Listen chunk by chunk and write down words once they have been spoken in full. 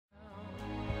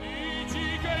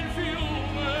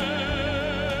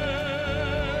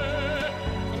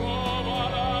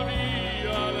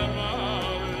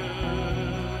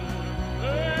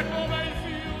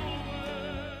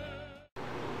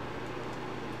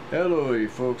Hello you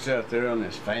folks out there on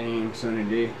this fine sunny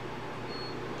day.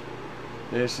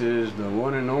 This is the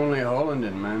one and only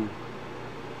Hollondon, man.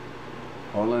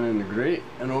 Hollondon the Great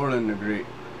and Orland the Great.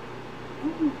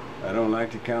 I don't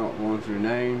like to count 1 through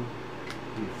 9.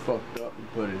 He fucked up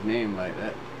and put his name like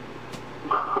that.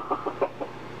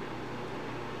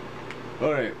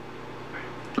 Alright.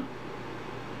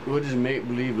 We'll just make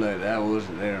believe like that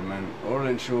wasn't there, man.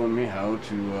 Orland showing me how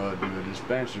to do a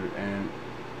dispenser, and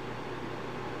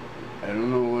I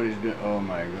don't know what he's doing. Oh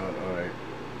my god, alright.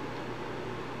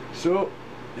 So,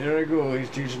 here I go. He's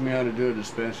teaching me how to do a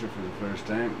dispenser for the first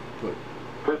time. Put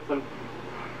piston.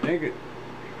 Think it.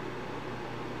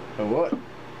 A what?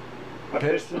 A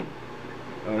Piston?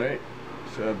 Alright.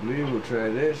 So I believe we'll try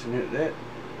this and hit that.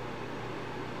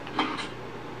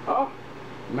 Oh.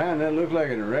 Man, that looked like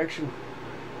an erection.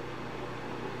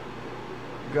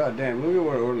 God damn, look at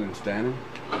where Orland's standing.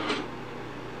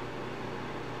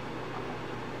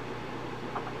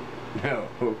 Now,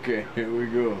 okay, here we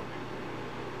go.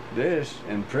 This,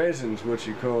 in presence, what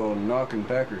you call knocking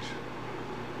peckers.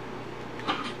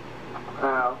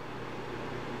 Ow.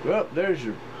 Well, there's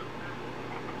your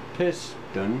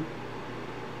piston.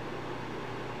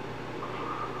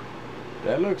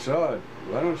 That looks odd.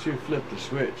 Why don't you flip the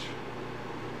switch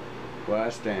while I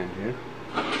stand here?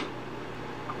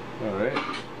 Alright.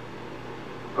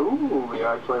 Ooh, we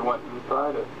actually went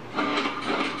inside it.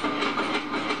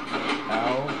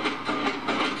 Ow.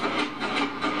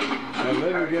 Now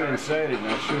let me get inside it and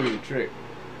I'll show you a trick.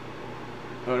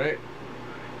 Alright.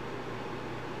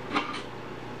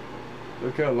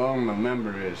 Look how long my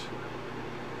member is.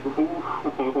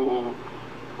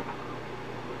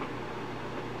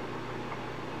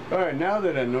 Alright, now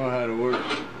that I know how to work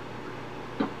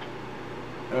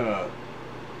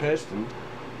piston,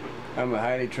 I'm a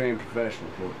highly trained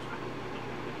professional, folks.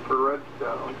 For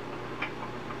redstone.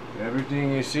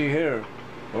 Everything you see here,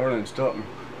 Orland's taught me.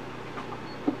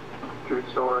 True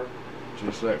story.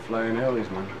 Just like flying helis,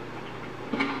 man.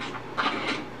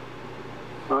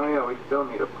 Oh yeah, we still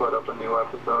need to put up a new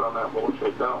episode on that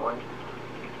bullshit, don't we?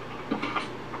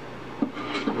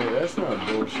 Yeah, that's not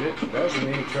bullshit. That's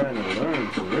me trying to learn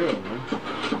for real, man.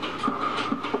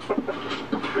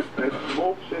 It's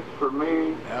bullshit for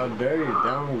me. How dare you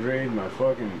downgrade my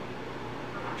fucking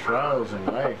trials in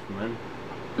life, man.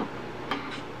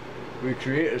 We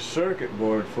create a circuit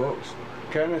board, folks.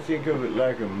 Kind of think of it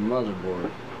like a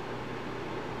motherboard.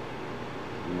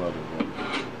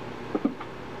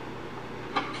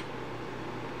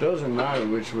 Doesn't matter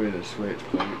which way the switch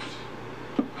points.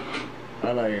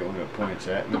 I like it when it points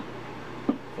at me.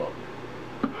 Fuck.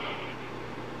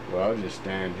 Well, I'll just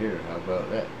stand here. How about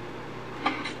that?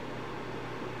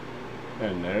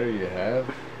 And there you have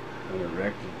an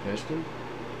erected piston.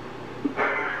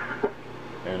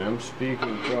 And I'm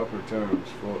speaking proper terms,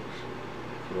 folks,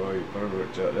 for all you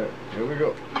perverts out there. Here we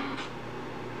go.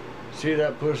 See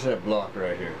that? Push that block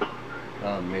right here.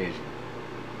 How amazing.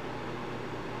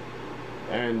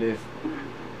 And if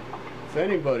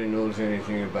anybody knows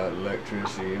anything about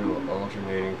electricity, you know,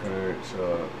 alternating currents,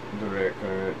 direct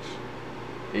currents,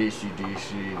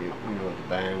 AC/DC, you know, the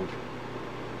band,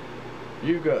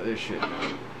 you've got this shit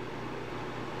now.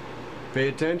 Pay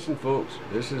attention, folks.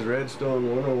 This is Redstone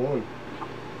 101.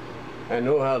 I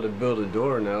know how to build a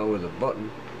door now with a button.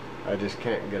 I just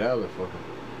can't get out of the fucking.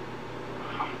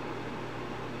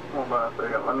 Hold on a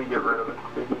second. Let me get rid of the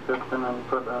sticky piston and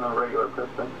put in a regular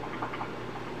piston.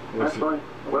 Actually,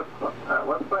 let's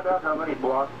find out how many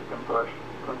blocks it can push.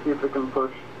 Let's see if it can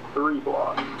push 3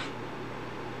 blocks.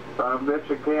 Son of a bitch,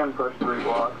 it can push 3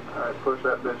 blocks. Alright, push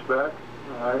that bitch back.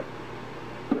 Alright.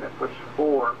 Can it push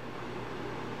 4?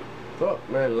 Fuck,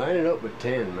 man, line it up with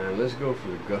 10, man. Let's go for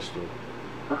the gusto.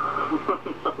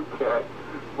 Okay.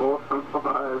 4,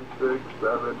 5, 6,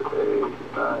 7,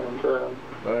 8, 9, 10.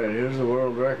 Alright, here's the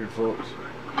world record, folks.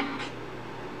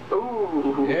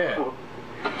 Ooh! Yeah.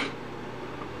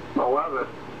 11.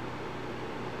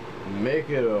 Make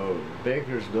it a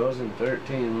baker's dozen,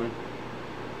 13, man.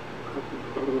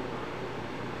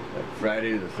 Like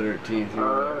Friday the 13th, you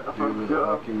know, that dude with the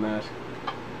hockey mask.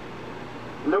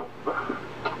 Nope.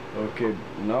 Okay,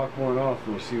 knock one off,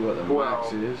 we'll see what the 12.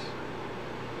 max is.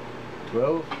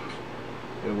 12?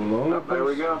 It will only There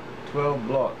we push go. 12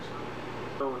 blocks.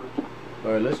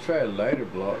 Alright, let's try a lighter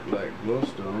block like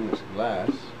glowstone. It's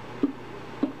glass.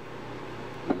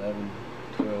 11,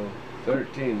 12,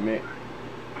 13, mate.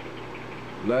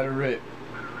 Let her rip.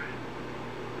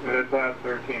 This last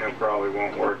 13 it probably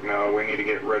won't work. No, we need to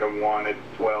get rid of 1. It's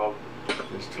 12.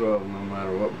 It's 12 no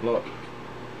matter what block.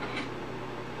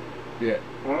 Yeah.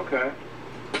 Okay.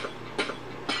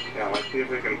 Yeah, let's see if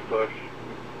we can push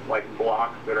like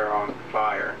blocks that are on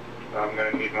fire. So I'm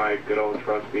gonna need my good old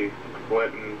trusty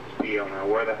split and steel. Now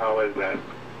where the hell is that?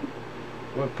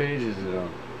 What page is it on?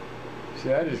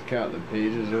 See, I just count the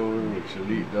pages over, which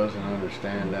Elite doesn't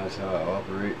understand. That's how I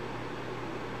operate.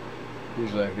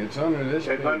 He's like, it's under this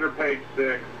page. It's under page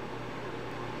 6.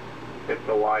 It's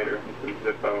the lighter. It's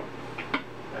a Zippo.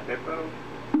 A Zippo?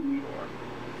 Sure.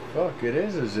 Fuck, it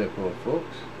is a Zippo,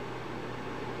 folks.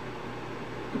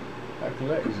 I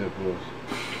collect Zippos.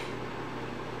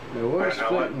 Now, what's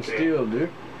split and steel do?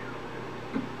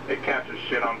 It catches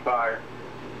shit on fire.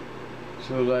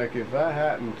 So, like, if I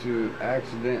happen to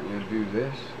accidentally do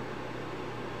this.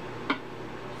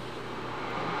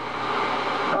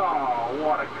 Oh,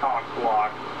 what a cock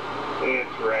block.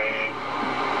 It's raining.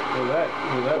 Will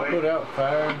that put out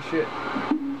fire and shit?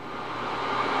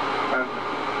 I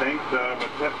think so,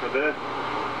 except for this.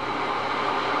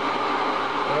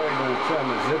 Alright, gonna try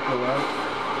my Zippo out.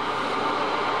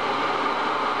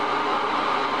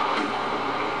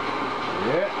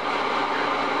 Yeah.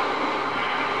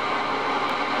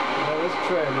 Now let's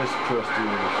try this trusty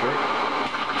little trick.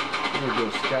 I'm gonna go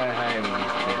sky high on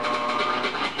this bit.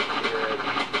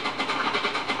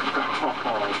 Oh,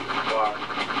 fuck.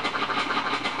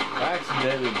 I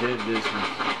accidentally did this with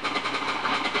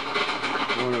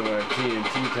one of our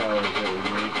TNT towers that we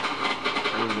made.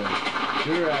 It was a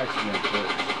pure accident,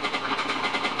 folks.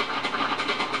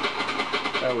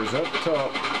 I was up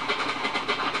top,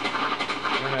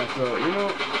 and I thought, you know,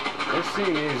 this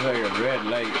thing needs like a red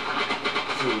light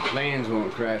so the planes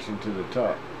won't crash into the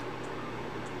top.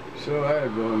 So I had to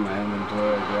go in my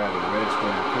inventory and grab a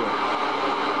redstone torch.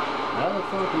 How the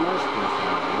fuck am I supposed to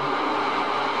know?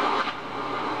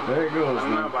 There it goes, I don't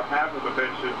know, man. but half of the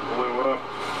bitch just blew up.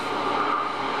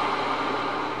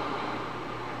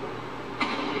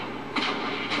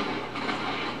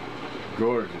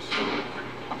 Gorgeous.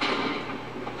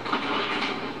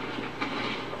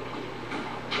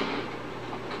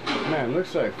 Man,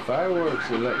 looks like fireworks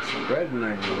are like spreading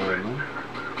everywhere, man.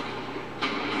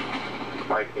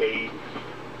 Like 8.